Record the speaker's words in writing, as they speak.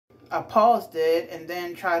I paused it and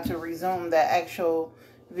then tried to resume that actual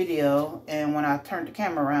video, and when I turned the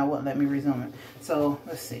camera around, it wouldn't let me resume it. So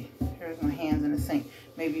let's see. Here's my hands in the sink.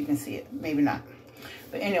 Maybe you can see it, maybe not.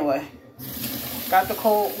 But anyway, got the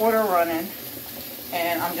cold water running,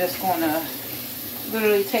 and I'm just gonna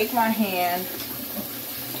literally take my hand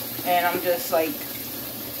and I'm just like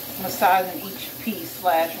massaging each piece /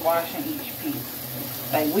 washing each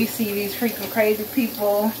piece. Like, we see these freaking crazy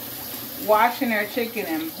people washing their chicken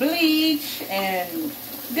in bleach and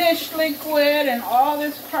dish liquid and all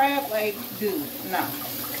this crap. Like, dude, no.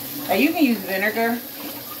 Now, you can use vinegar,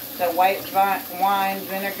 the white wine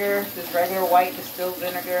vinegar, this regular white distilled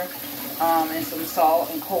vinegar, and some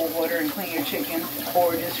salt and cold water and clean your chicken,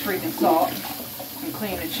 or just freaking salt and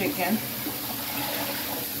clean the chicken.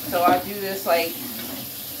 So I do this like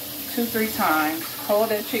 2-3 times. Hold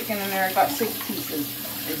that chicken in there. I got 6 pieces.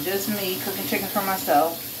 It's just me cooking chicken for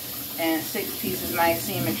myself. And 6 pieces might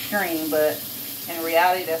seem extreme, but in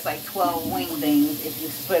reality that's like 12 wing things if you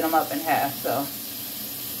split them up in half. So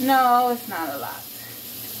no, it's not a lot.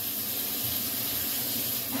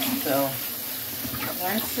 So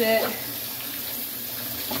rinse it.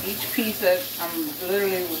 Each piece that I'm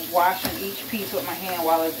literally washing each piece with my hand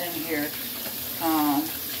while it's in here.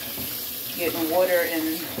 Getting water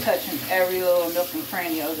and touching every little nook and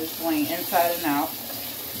cranny of this wing, inside and out,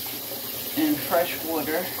 in fresh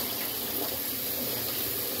water.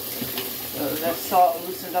 So that salt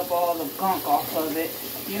loosens up all the gunk off of it.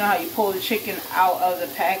 You know how you pull the chicken out of the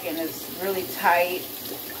pack and it's really tight?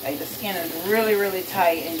 Like, the skin is really, really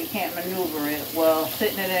tight and you can't maneuver it. Well,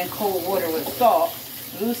 sitting it in cold water with salt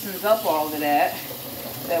loosens up all of that.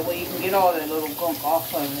 That way you can get all that little gunk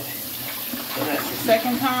off of it. So that's the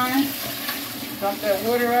second time. Dump that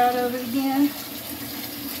water out of it again.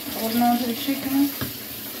 Holding on to the chicken.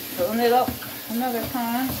 Filling it up another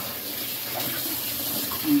time.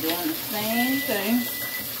 I'm doing the same thing.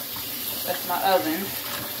 That's my oven.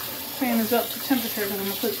 Fan is up to temperature because I'm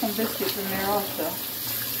going to put some biscuits in there also.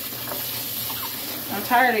 I'm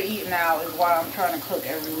tired of eating out is why I'm trying to cook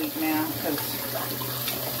every week now, because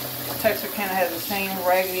Texarkana has the same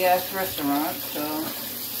raggedy ass restaurant, so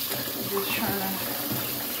I'm just trying to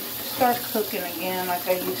start cooking again like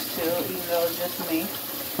I used to, even though it's just me.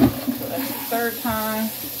 So that's the third time.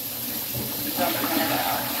 Dumping it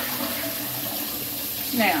out.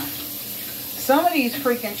 Now, some of these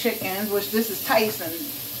freaking chickens, which this is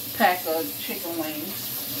Tyson's pack of chicken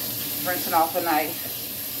wings, rinsing off a knife.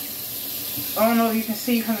 I don't know if you can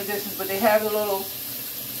see from the distance, but they have the little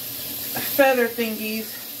feather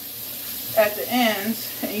thingies at the ends,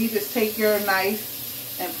 and you just take your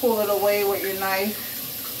knife and pull it away with your knife.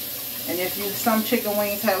 And if you, some chicken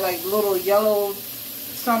wings have like little yellow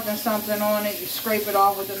something on it, you scrape it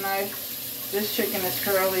off with the knife. This chicken is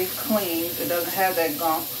fairly clean. It doesn't have that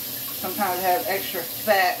gunk. Sometimes it has extra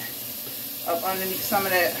fat up underneath some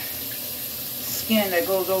of that skin that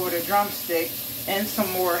goes over the drumstick, and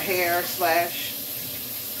some more hair /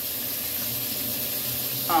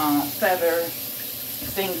 feather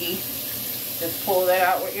thingy. Just pull that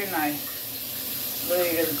out with your knife.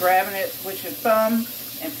 Literally just grabbing it with your thumb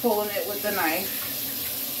and pulling it with the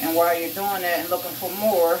knife. And while you're doing that and looking for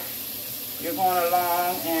more, you're going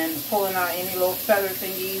along and pulling out any little feather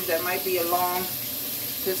thingies that might be along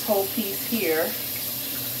this whole piece here.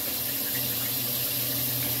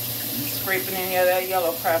 And scraping any of that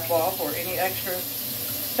yellow crap off, or any extra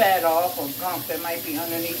fat off or gunk that might be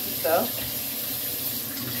underneath the stuff.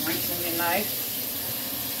 Rinsing your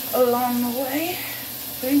knife along the way.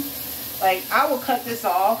 See? Like, I will cut this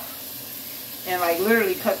off and like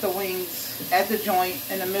literally cut the wings at the joint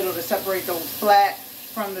in the middle to separate the flat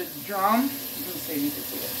from the drum. Let me see if you can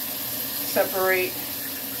see it. Separate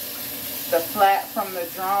the flat from the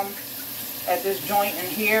drum at this joint in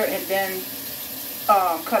here, and then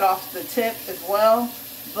cut off the tip as well.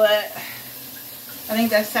 But I think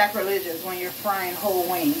that's sacrilegious when you're frying whole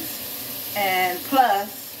wings. And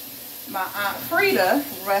plus, my Aunt Frida,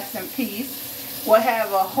 rest in peace, would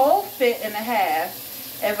have a whole 1.5 feet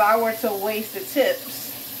if I were to waste the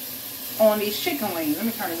tips on these chicken wings. Let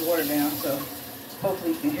me turn this water down so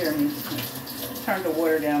hopefully you can hear me. Turn the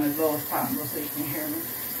water down as low as possible so you can hear me.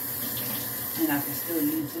 And I can still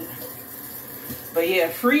use it. But yeah,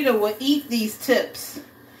 Frida would eat these tips.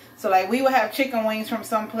 So like, we would have chicken wings from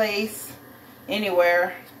someplace,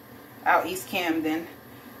 anywhere, out East Camden,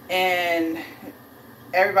 and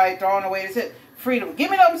everybody throwing away the tip. Frida would,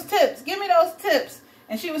 give me those tips, give me those tips.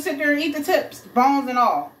 And she would sit there and eat the tips, bones and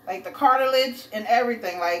all. Like the cartilage and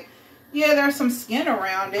everything. Like, yeah, there's some skin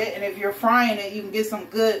around it, and if you're frying it, you can get some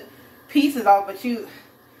good pieces off, but to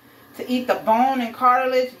eat the bone and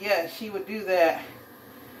cartilage, yeah, she would do that.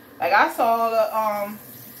 Like I saw the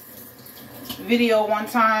video one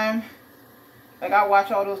time. Like I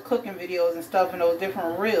watch all those cooking videos and stuff and those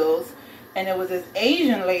different reels, and it was this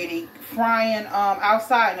Asian lady frying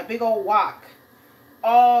outside in a big old wok.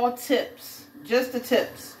 All tips, just the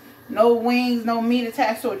tips. No wings, no meat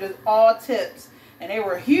attached to it, just all tips. And they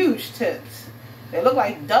were huge tips. They look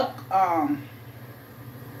like duck,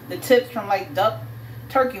 the tips from like duck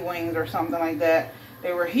turkey wings or something like that.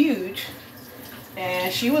 They were huge.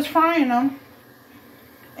 And she was frying them.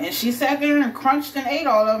 And she sat there and crunched and ate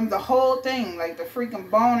all of them, the whole thing, like the freaking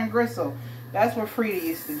bone and gristle. That's what Frida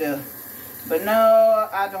used to do. But no,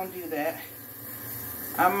 I don't do that.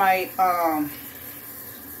 I might,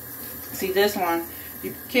 see this one.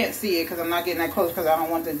 You can't see it because I'm not getting that close because I don't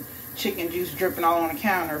want the chicken juice dripping all on the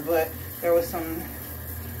counter. But there was some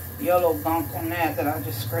yellow gunk on that I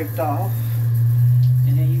just scraped off.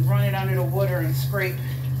 And then you run it under the water and scrape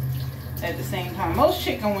at the same time. Most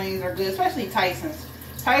chicken wings are good, especially Tyson's.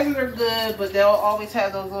 Tyson's are good, but they'll always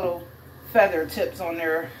have those little feather tips on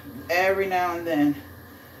there every now and then.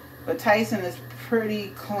 But Tyson is pretty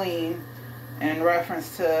clean in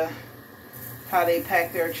reference to how they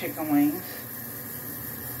pack their chicken wings.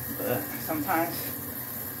 But sometimes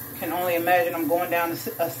you can only imagine them going down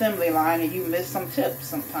the assembly line and you miss some tips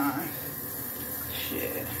sometimes.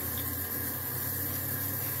 Shit.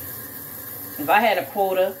 If I had a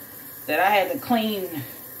quota that I had to clean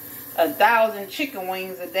 1,000 chicken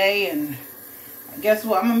wings a day, and guess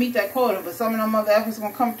what? I'm gonna meet that quota, but some of them other efforts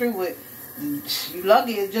gonna come through with, you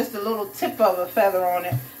lucky it's just a little tip of a feather on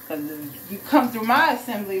it, because if you come through my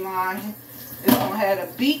assembly line, it's gonna have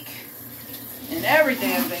a beak and every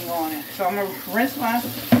damn thing on it. So I'm gonna rinse my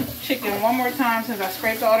chicken one more time since I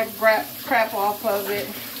scraped all the crap off of it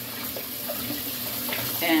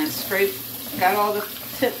and got all the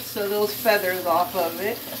tips of those feathers off of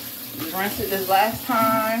it. Just rinse it this last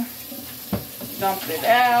time, dump it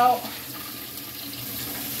out,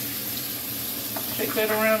 shake that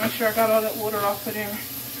around, make sure I got all that water off of there,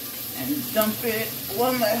 and dump it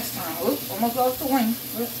one last time. Oop, almost lost the wing.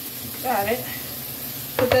 Oop, got it.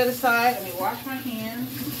 Put that aside. Let me wash my hands.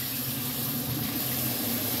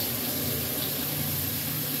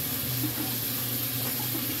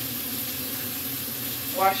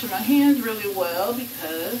 Washing my hands really well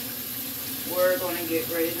because we're going to get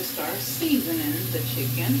ready to start seasoning the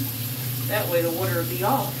chicken. That way the water will be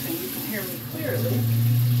off and you can hear me clearly.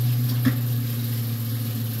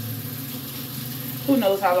 Who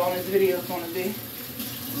knows how long this video is going to be.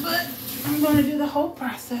 But I'm going to do the whole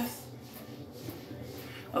process.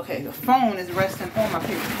 Okay, the phone is resting on my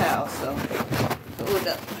paper towel, so hold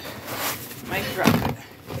up. Might drop it.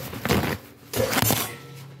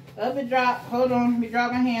 Up it drop. Hold on. Let me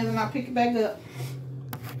drop my hands and I'll pick it back up.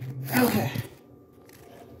 Okay.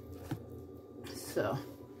 So,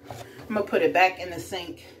 I'm going to put it back in the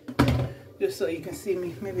sink just so you can see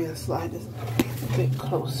me. Maybe I'll slide this a bit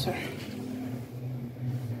closer.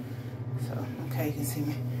 So, okay, you can see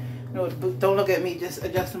me. No, don't look at me just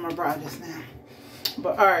adjusting my bra just now.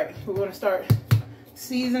 But alright, we're going to start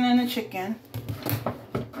seasoning the chicken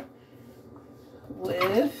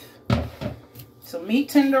with some meat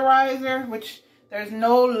tenderizer, which there's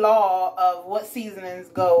no law of what seasonings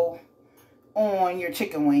go on your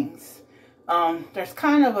chicken wings. There's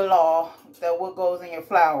kind of a law that what goes in your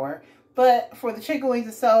flour, but for the chicken wings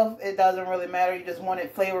itself, it doesn't really matter. You just want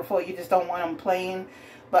it flavorful. You just don't want them plain.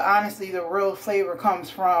 But honestly, the real flavor comes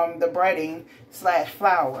from the breading /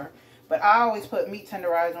 flour. But I always put meat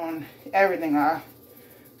tenderizer on everything I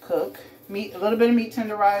cook. A little bit of meat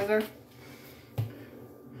tenderizer.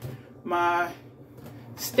 My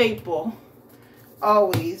staple,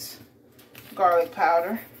 always, garlic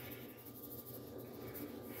powder.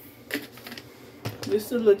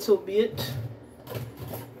 Just a little bit.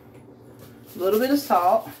 A little bit of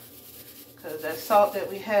salt. Because that salt that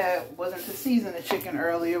we had wasn't to season the chicken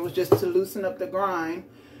earlier. It was just to loosen up the grime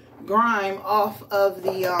off of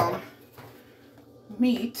the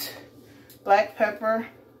meat. Black pepper,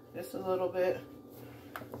 just a little bit,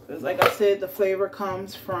 because like I said, the flavor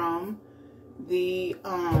comes from the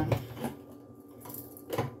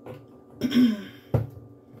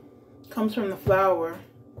flour.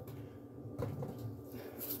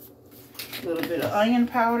 A little bit of onion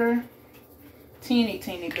powder, teeny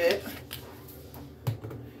bit,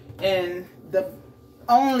 and the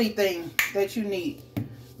only thing that you need,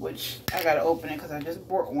 which I gotta open it because I just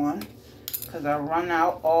bought one, because I run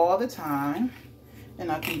out all the time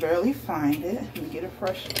and I can barely find it. Let me get a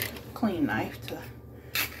fresh clean knife to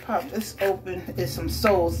pop this open. Is some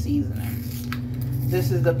soul seasoning.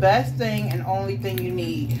 This is the best thing and only thing you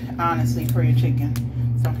need, honestly, for your chicken.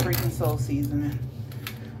 Some freaking soul seasoning.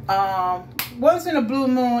 Once in a blue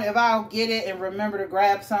moon, if I'll get it and remember to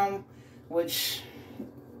grab some, which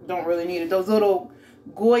don't really need it, those little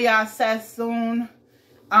Goya Sassoon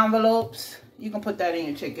envelopes, you can put that in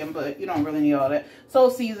your chicken, but you don't really need all that. Soul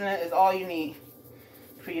seasoning is all you need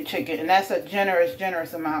for your chicken, and that's a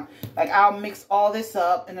generous amount. Like, I'll mix all this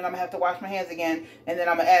up, and then I'm gonna have to wash my hands again, and then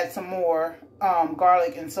I'm gonna add some more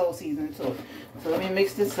garlic and soul seasoning to it. So let me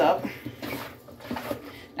mix this up.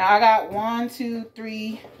 Now I got 1, 2,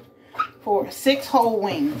 3, 4, 6 whole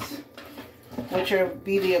wings, which would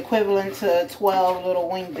be the equivalent to 12 little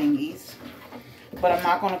wing thingies. But I'm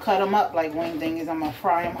not gonna cut them up like wing thingies. I'm gonna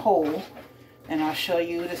fry them whole, and I'll show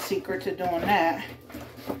you the secret to doing that.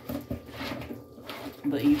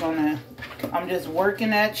 But I'm just working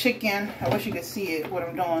that chicken. I wish you could see it, what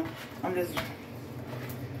I'm doing. I'm just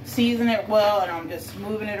seasoning it well, and I'm just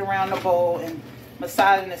moving it around the bowl and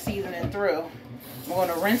massaging the seasoning through. I'm going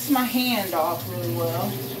to rinse my hand off really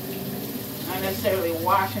well. Not necessarily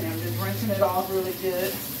washing it, I'm just rinsing it off really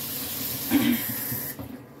good.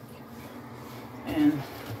 And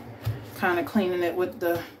kind of cleaning it with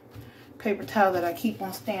the paper towel that I keep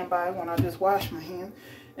on standby when I just wash my hands.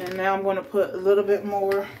 And now I'm going to put a little bit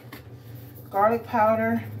more garlic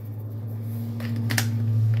powder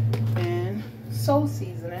and soul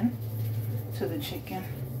seasoning to the chicken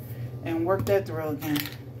and work that through again.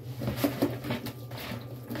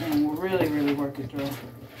 And we'll really work it through.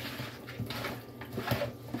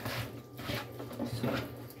 So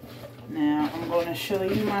now I'm going to show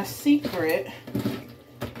you my secret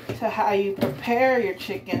to how you prepare your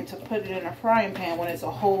chicken to put it in a frying pan when it's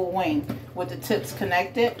a whole wing with the tips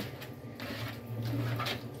connected.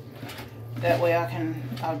 That way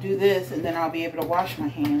I'll do this, and then I'll be able to wash my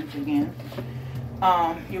hands again.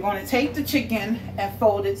 You're going to take the chicken and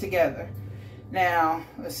fold it together. Now,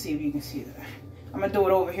 let's see if you can see that. I'm going to do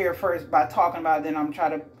it over here first by talking about it, then I'm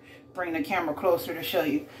trying to bring the camera closer to show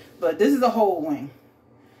you. But this is a whole wing,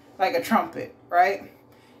 like a trumpet, right?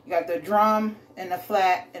 You got the drum and the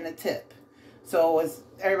flat and the tip. So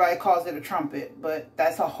everybody calls it a trumpet, but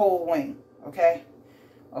that's a whole wing, okay?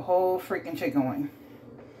 A whole freaking chicken wing.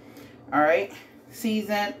 All right,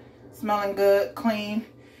 seasoned, smelling good, clean.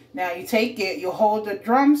 Now you take it, you hold the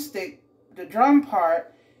drumstick, the drum part,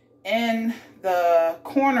 in the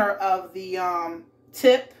corner of the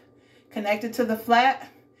tip connected to the flat,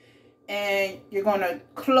 and you're going to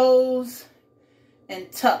close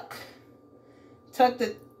and tuck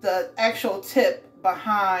the actual tip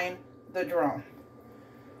behind the drum.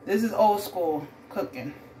 This is old school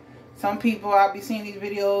cooking. Some people, I'll be seeing these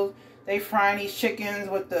videos, they frying these chickens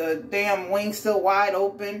with the damn wing still wide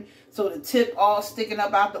open, so the tip all sticking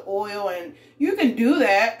up out the oil. And you can do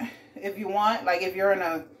that if you want, like if you're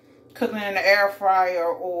cooking in an air fryer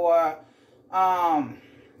or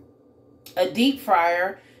a deep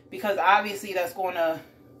fryer, because obviously that's going to,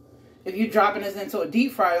 if you're dropping this into a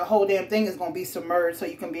deep fryer, the whole damn thing is going to be submerged, so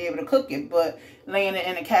you can be able to cook it. But laying it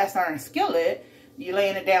in a cast iron skillet, you're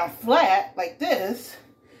laying it down flat like this,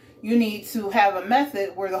 you need to have a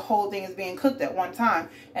method where the whole thing is being cooked at one time.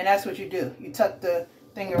 And that's what you do. You tuck the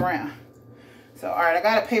thing around. So, all right, I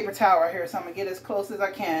got a paper towel right here, so I'm going to get as close as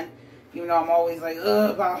I can. Even though I'm always like,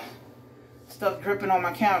 ugh, about stuff dripping on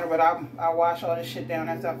my counter. But I'll wash all this shit down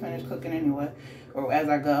after I finish cooking anyway. Or as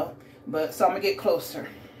I go. But, so I'm going to get closer.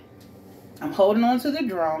 I'm holding on to the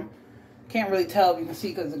drum. Can't really tell if you can see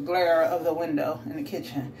because of the glare of the window in the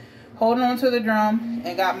kitchen. Holding on to the drum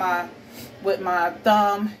and got with my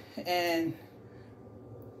thumb and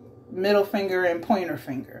middle finger and pointer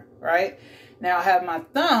finger, right? Now I have my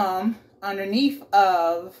thumb underneath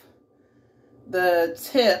of the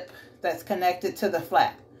tip that's connected to the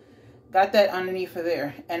flat. Got that underneath of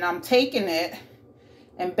there. And I'm taking it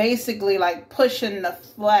and basically like pushing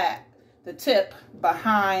the tip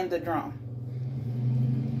behind the drum.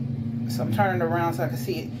 So I'm turning it around so I can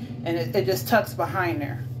see it. And it just tucks behind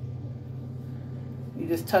there. You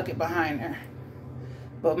just tuck it behind there.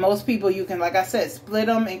 But most people, you can, like I said, split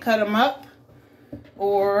them and cut them up.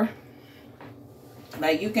 Or,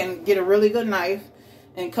 like, you can get a really good knife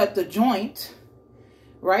and cut the joint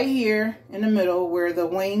right here in the middle where the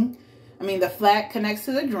flat connects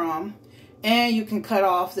to the drum. And you can cut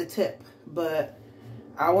off the tip. But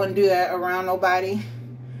I wouldn't do that around nobody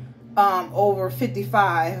over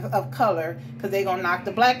 55 of color, because they're going to knock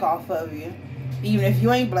the black off of you. Even if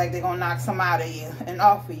you ain't black, they're going to knock some out of you and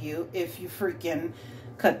off of you if you freaking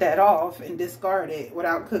cut that off and discard it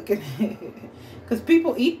without cooking it. Because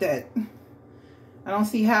people eat that. I don't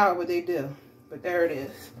see how, but they do. But there it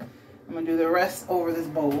is. I'm going to do the rest over this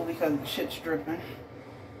bowl because the shit's dripping.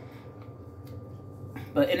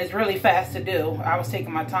 And it's really fast to do. I was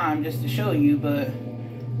taking my time just to show you, but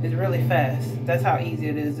It's really fast. That's how easy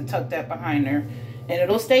it is to tuck that behind there. And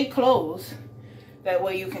it'll stay closed. That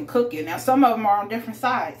way you can cook it. Now some of them are on different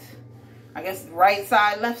sides. I guess right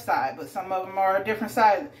side, left side. But some of them are different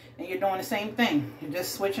sides. And you're doing the same thing. You're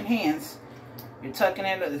just switching hands. You're tucking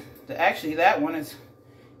it. Actually, that one is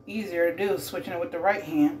easier to do. Switching it with the right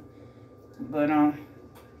hand. But,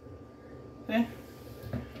 see?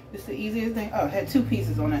 It's the easiest thing. Oh, it had 2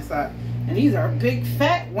 pieces on that side. And these are big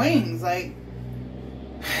fat wings. Like,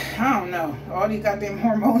 I don't know. All these goddamn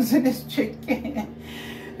hormones in this chicken.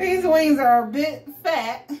 These wings are a bit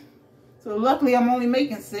fat. So luckily I'm only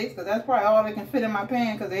making 6, because that's probably all that can fit in my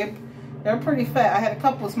pan, because they're pretty fat. I had a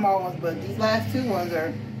couple of small ones, but these last 2 ones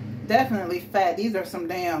are definitely fat. These are some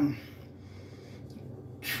damn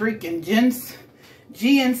freaking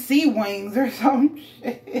GNC wings or some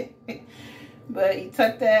shit. But you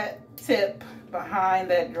tuck that tip behind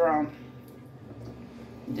that drum.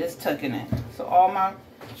 Just tucking it. So all my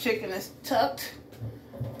chicken is tucked.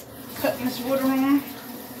 Cutting this water on.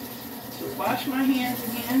 To wash my hands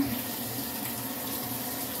again.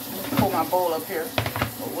 Let me pull my bowl up here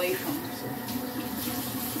away from it. So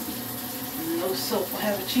no soap will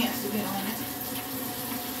have a chance to get on it.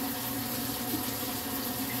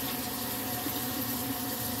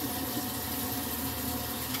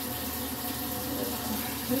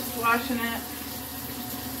 Just washing it.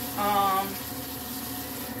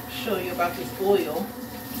 Show you about this oil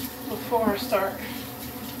before I start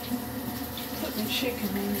putting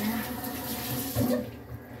chicken in there.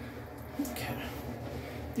 Okay.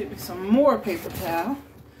 Get me some more paper towel.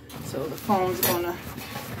 So the phone's gonna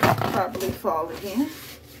probably fall again.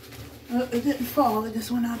 Oh, it didn't fall, it just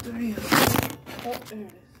went out the reel. Oh, there it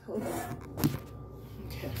is. Hold on.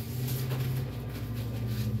 Okay.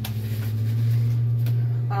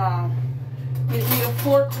 Get me a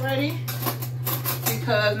fork ready,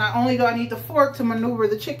 because not only do I need the fork to maneuver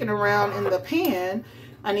the chicken around in the pan,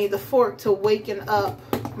 I need the fork to waken up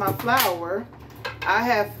my flour. I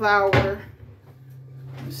have flour.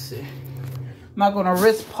 Let's see. I'm not going to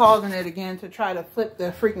risk pausing it again to try to flip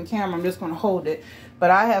the freaking camera. I'm just going to hold it. But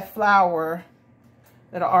I have flour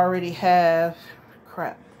that I already have.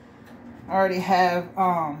 Crap. I already have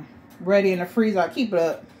ready in the freezer. I keep it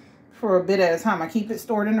up for a bit at a time. I keep it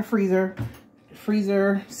stored in the freezer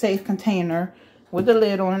safe container with the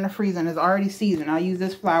lid on in the freezer, and it's already seasoned. I use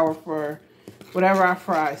this flour for whatever I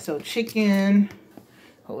fry. So chicken,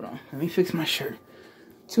 hold on, let me fix my shirt.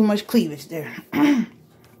 Too much cleavage there.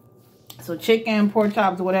 So chicken, pork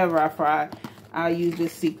chops, whatever I fry, I use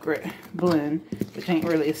this secret blend, which ain't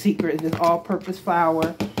really a secret. It's just all-purpose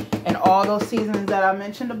flour and all those seasonings that I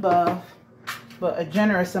mentioned above, but a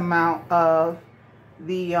generous amount of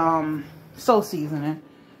the soul seasoning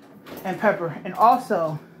and pepper. And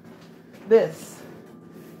also this,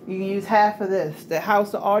 you can use half of this, the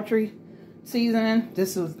House of Autry seasoning.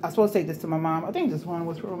 This was, I was supposed to take this to my mom. I think this one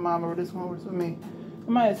was for my mom, or this one was for me. I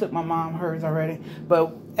might have took my mom hers already,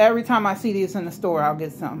 but every time I see these in the store, I'll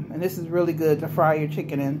get some. And this is really good to fry your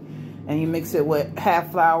chicken in, and you mix it with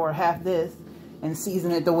half flour, half this, and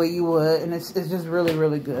season it the way you would, and it's just really,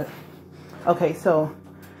 really good. Okay, so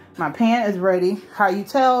my pan is ready. How you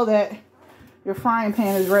tell that your frying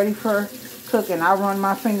pan is ready for cooking? I run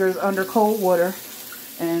my fingers under cold water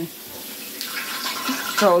and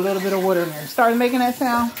throw a little bit of water in there. Start making that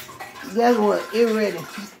sound. Guess what? It's ready.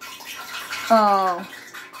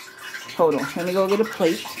 Hold on. Let me go get a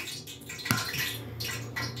plate.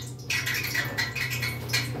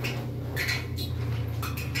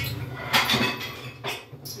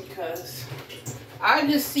 Because I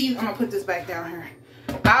just seasoned, I'm gonna put this back down here.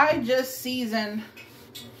 I just seasoned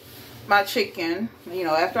my chicken. You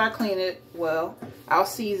know, after I clean it well, I'll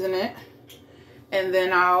season it, and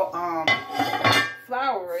then I'll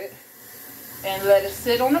flour it and let it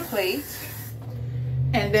sit on a plate.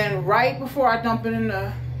 And then right before I dump it in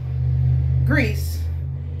the grease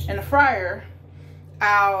in the fryer,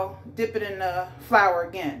 I'll dip it in the flour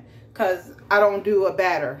again, because I don't do a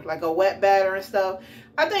batter, like a wet batter and stuff.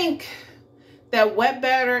 I think that wet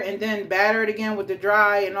batter and then batter it again with the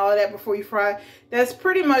dry and all of that before you fry, that's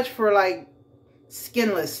pretty much for like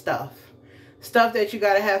skinless stuff. Stuff that you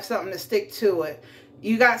got to have something to stick to it.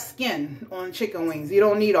 You got skin on chicken wings. You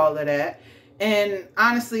don't need all of that. And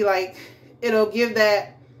honestly, like, it'll give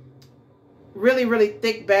that really, really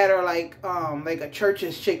thick batter, like a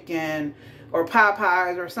Church's chicken or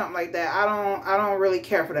Popeyes or something like that. I don't really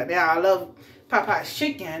care for that. Now, I love Popeyes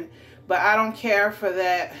chicken, but I don't care for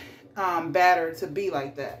that batter to be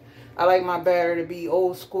like that. I like my batter to be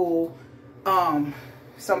old school.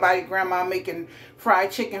 Somebody, grandma making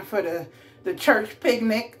fried chicken for the the church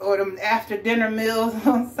picnic or the after dinner meals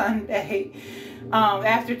on Sunday.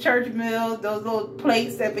 After church meals, those little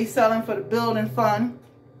plates that be selling for the building fund,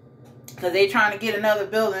 because they trying to get another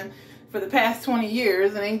building for the past 20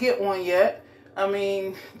 years and ain't get one yet. I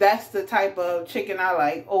mean, that's the type of chicken I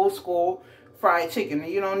like, old school fried chicken.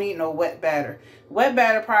 You don't need no wet batter. Wet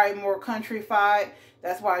batter probably more country-fied.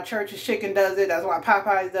 That's why Church's Chicken does it. That's why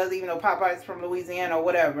Popeyes does it, even though Popeyes is from Louisiana or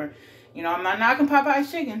whatever. You know, I'm not knocking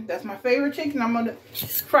Popeye's chicken. That's my favorite chicken. I'm going to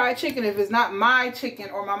fried chicken if it's not my chicken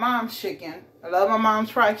or my mom's chicken. I love my mom's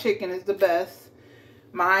fried chicken. It's the best.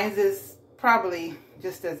 Mine's is probably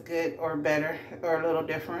just as good or better or a little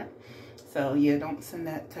different. So, yeah, don't send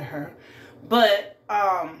that to her. But,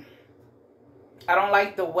 I don't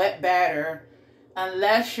like the wet batter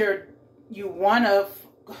unless you want a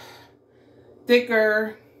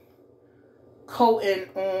thicker coating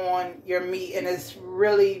on your meat, and it's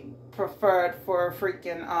really preferred for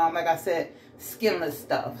freaking, like I said, skinless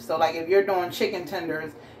stuff. So, like, if you're doing chicken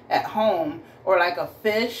tenders at home or like a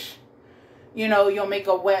fish, you know, you'll make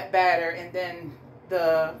a wet batter and then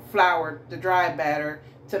the flour, the dry batter,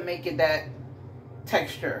 to make it that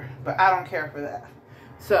texture. But I don't care for that.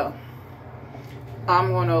 So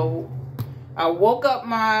I woke up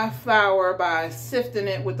my flour by sifting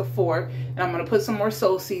it with a fork, and I'm gonna put some more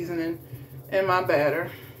soul seasoning in my batter,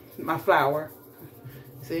 my flour.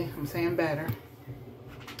 See, I'm saying batter.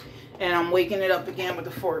 And I'm waking it up again with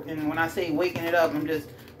the fork. And when I say waking it up, I'm just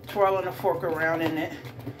twirling the fork around in it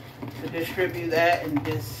to distribute that and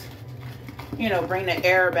just, you know, bring the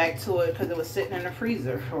air back to it, because it was sitting in the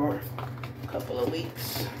freezer for a couple of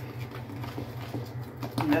weeks.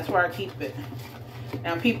 And that's where I keep it.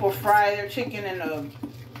 Now, people fry their chicken in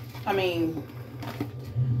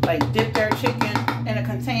like dip their chicken in a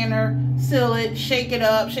container, seal it, shake it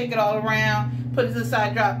up, shake it all around, put it to the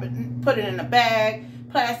side, drop it, put it in a bag,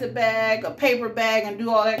 plastic bag, a paper bag, and do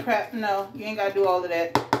all that crap. No, you ain't got to do all of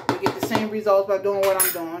that. You get the same results by doing what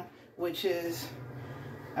I'm doing, which is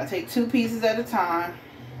I take 2 pieces at a time,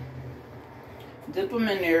 dip them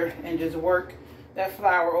in there, and just work that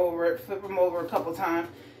flour over it, flip them over a couple times.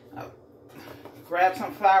 Grab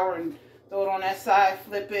some flour and throw it on that side,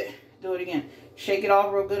 flip it, do it again. Shake it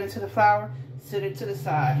all real good into the flour, sit it to the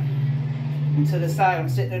side. And to the side, I'm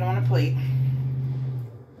sitting it on a plate.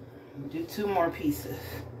 Do 2 more pieces.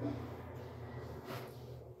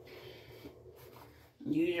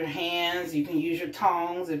 Use your hands, you can use your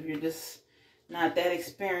tongs if you're just not that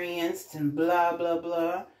experienced and blah, blah,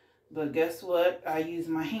 blah. But guess what? I use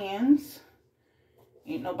my hands.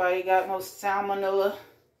 Ain't nobody got no salmonella.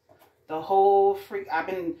 The whole freak. I've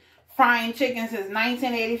been frying chicken since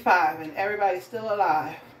 1985 and everybody's still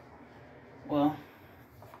alive. Well,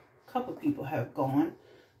 a couple people have gone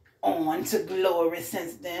on to glory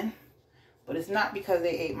since then. But it's not because they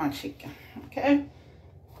ate my chicken. Okay?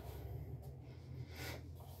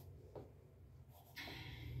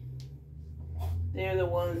 They're the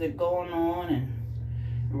ones that going on and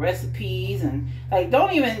recipes and like,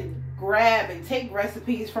 don't even grab and take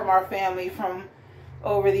recipes from our family from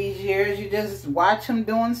over these years. You just watch them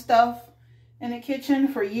doing stuff in the kitchen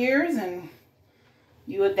for years and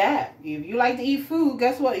you adapt. If you like to eat food,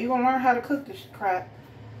 guess what? You're going to learn how to cook this crap.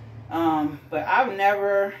 But I've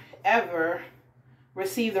never, ever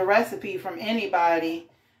received a recipe from anybody,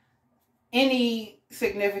 any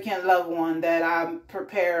significant loved one that I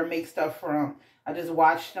prepare or make stuff from. I just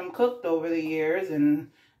watched them cooked over the years and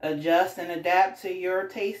adjust and adapt to your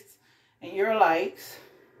tastes and your likes.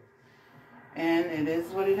 And it is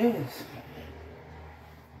what it is.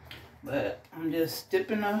 But I'm just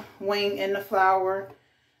dipping the wing in the flour.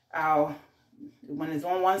 When it's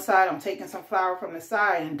on one side, I'm taking some flour from the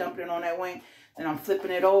side and dumping it on that wing. Then I'm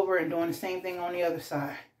flipping it over and doing the same thing on the other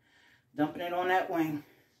side. Dumping it on that wing.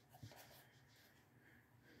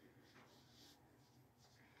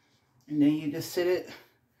 And then you just sit it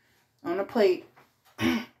on a plate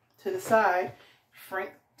to the side.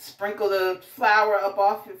 Sprinkle the flour up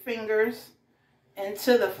off your fingers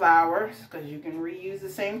into the flour, because you can reuse the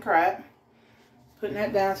same crap. Putting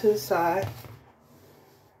that down to the side.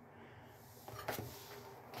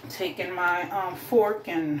 Taking my fork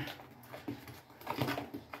and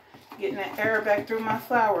getting that air back through my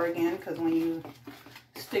flour again, because when you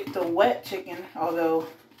stick the wet chicken, although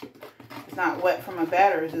it's not wet from a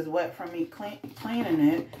batter, it's just wet from me cleaning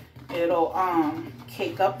it, it'll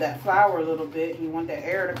cake up that flour a little bit. You want the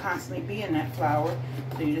air to constantly be in that flour.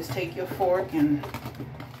 So you just take your fork and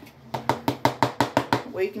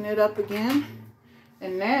waking it up again.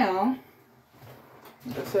 And now,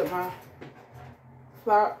 except my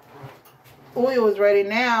flour oil is ready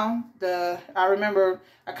now. I remember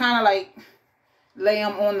I kind of like lay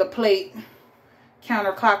them on the plate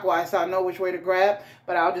counterclockwise so I know which way to grab.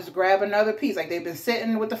 But I'll just grab another piece. Like they've been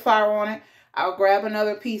sitting with the flour on it. I'll grab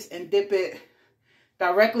another piece and dip it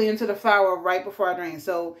directly into the flour right before I drain.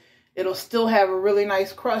 So it'll still have a really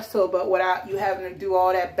nice crust to it, but without you having to do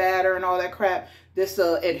all that batter and all that crap. This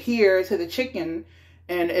will adhere to the chicken,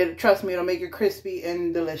 and trust me, it'll make it crispy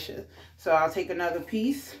and delicious. So I'll take another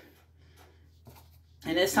piece.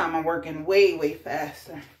 And this time I'm working way, way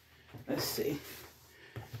faster. Let's see.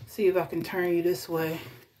 See if I can turn you this way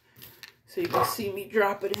so you can see me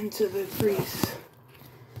drop it into the grease.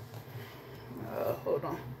 Hold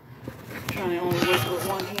on. I'm trying to only work with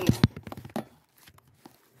one hand.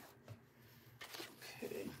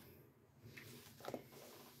 Okay.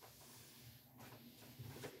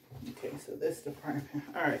 Okay, so this is the frying pan.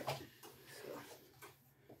 All right.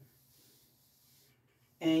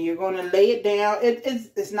 And you're going to lay it down.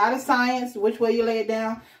 It's not a science which way you lay it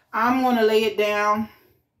down. I'm going to lay it down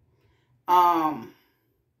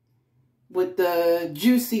with the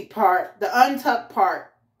juicy part, the untucked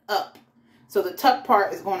part up. So the tucked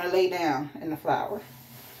part is going to lay down in the flour,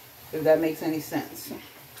 if that makes any sense.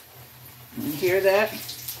 You hear that?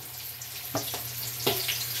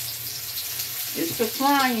 It's the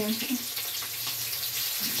frying.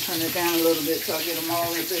 Turn it down a little bit so I get them all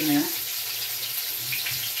up in there.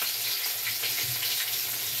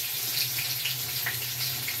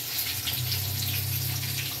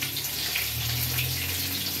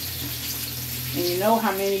 And you know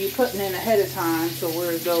how many you're putting in ahead of time, so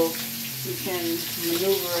where though you can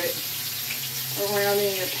maneuver it around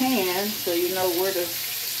in your pan so you know where to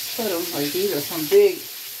put them. Like these are some big,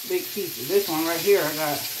 big pieces. This one right here, I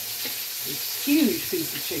got this huge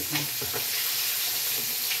piece of chicken.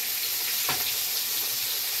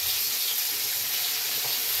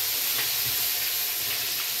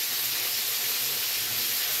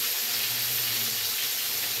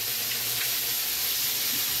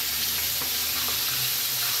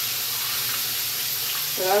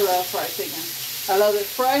 But I love fried chicken. I love it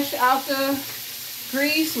fresh out the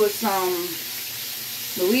grease with some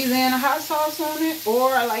Louisiana hot sauce on it.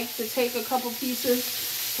 Or I like to take a couple pieces,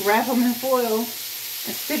 wrap them in foil,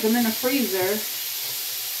 and stick them in the freezer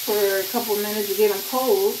for a couple minutes to get them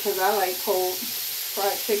cold. Because I like cold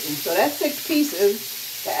fried chicken. So that's 6 pieces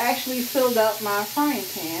that actually filled up my frying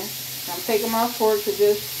pan. I'm taking my fork to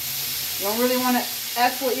just, you don't really want to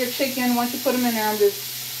F with your chicken once you put them in there.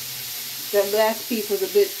 That last piece was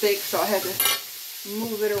a bit thick, so I had to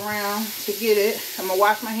move it around to get it. I'm going to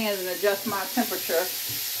wash my hands and adjust my temperature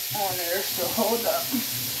on there, so hold up.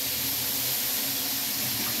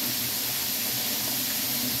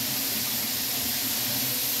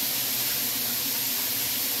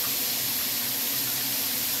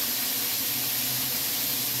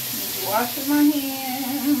 Just washing my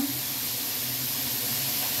hands.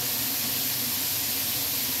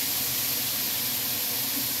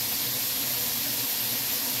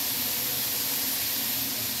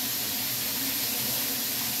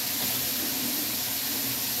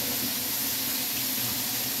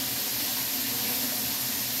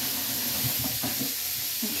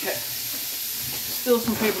 Still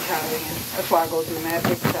some paper towel in. That's why I go through mad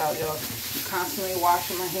paper towel, y'all. Constantly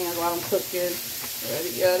washing my hands while I'm cooking.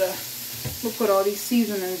 Yada. We'll put all these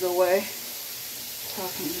seasonings away.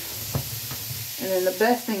 And then the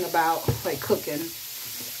best thing about like cooking,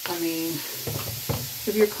 I mean,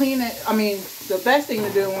 if you're cleaning, the best thing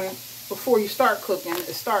to do before you start cooking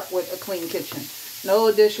is start with a clean kitchen.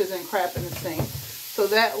 No dishes and crap in the sink. So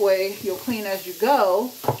that way you'll clean as you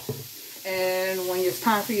go. And when it's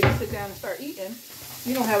time for you to sit down and start eating,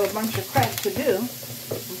 you don't have a bunch of crap to do.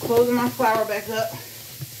 I'm closing my flour back up.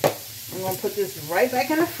 I'm going to put this right back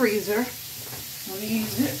in the freezer. I'm going to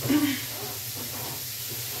use it.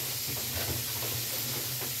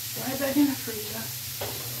 Right back in the freezer.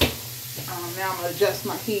 Now I'm going to adjust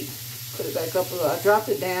my heat. Put it back up a little. I dropped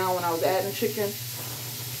it down when I was adding chicken.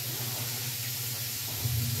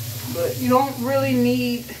 But you don't really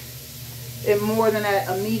need it more than at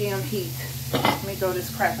a medium heat. Let me throw this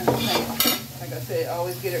crap in the sink. Like I said, I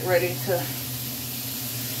always get it ready to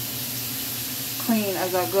clean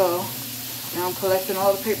as I go. Now I'm collecting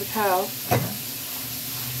all the paper towels.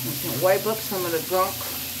 You can wipe up some of the gunk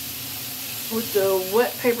with the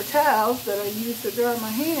wet paper towels that I use to dry my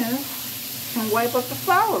hands. And wipe up the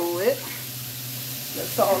flour with.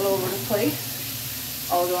 That's all over the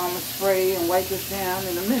place. Although I'm going to spray and wipe this down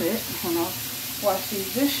in a minute when I wash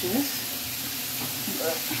these dishes.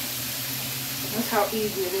 But that's how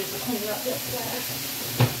easy it is to clean up that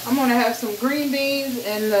fast. I'm going to have some green beans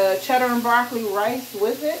and the cheddar and broccoli rice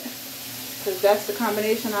with it. Because that's the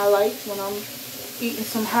combination I like when I'm eating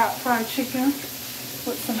some hot fried chicken.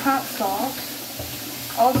 with some hot sauce.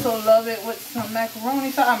 Also love it with some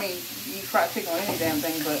macaroni sauce. I mean, you eat fried chicken or any damn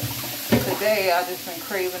thing, but today I just been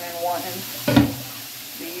craving and wanting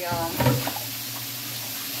the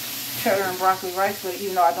cheddar and broccoli rice. But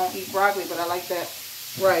even though I don't eat broccoli, but I like that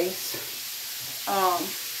rice.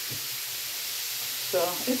 So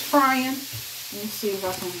it's frying. Let me see if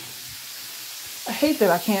I can. I hate that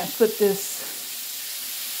I can't flip this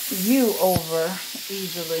view over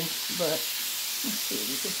easily, but let's see.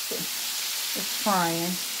 You can see. It's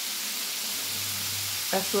frying.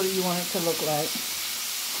 That's what you want it to look like.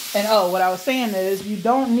 And oh, what I was saying is you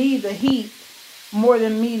don't need the heat more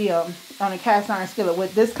than medium on a cast iron skillet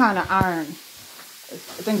with this kind of iron.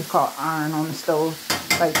 I think it's called iron on the stove.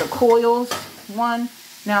 Like the coils one.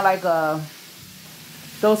 Now like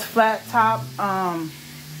those flat top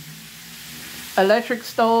electric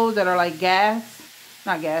stoves that are like gas.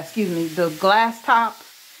 Not gas, excuse me. The glass top.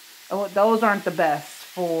 Those aren't the best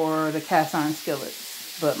for the cast iron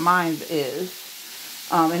skillets, but mine is.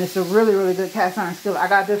 And it's a really, really good cast iron skillet. I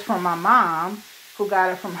got this from my mom, who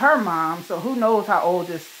got it from her mom, so who knows how old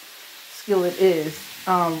this skillet is.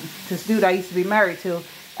 This dude I used to be married to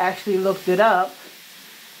actually looked it up,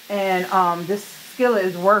 and this skillet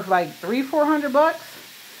is worth like $300-400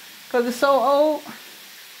 because it's so old.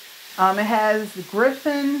 It has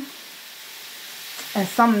Griffin and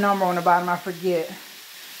some number on the bottom, I forget.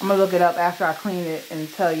 I'm going to look it up after I clean it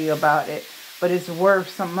and tell you about it. But it's worth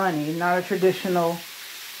some money. Not a traditional,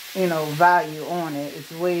 you know, value on it.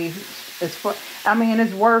 It's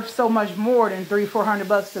worth so much more than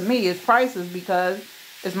 $300-400 to me. It's priceless because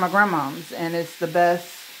it's my grandmom's. And it's the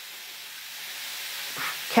best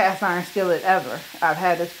cast iron skillet ever. I've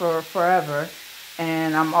had this for forever.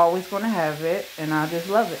 And I'm always going to have it. And I just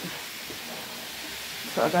love it.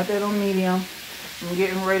 So I got that on medium. I'm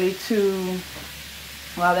getting ready to...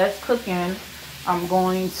 While that's cooking, I'm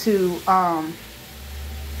going to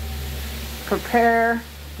prepare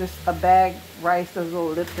just a bag rice, those little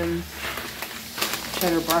Lipton's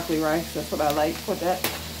cheddar broccoli rice. That's what I like for that.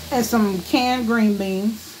 And some canned green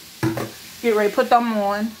beans. Get ready, put them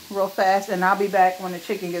on real fast, and I'll be back when the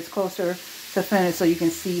chicken gets closer to finish so you can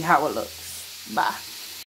see how it looks. Bye.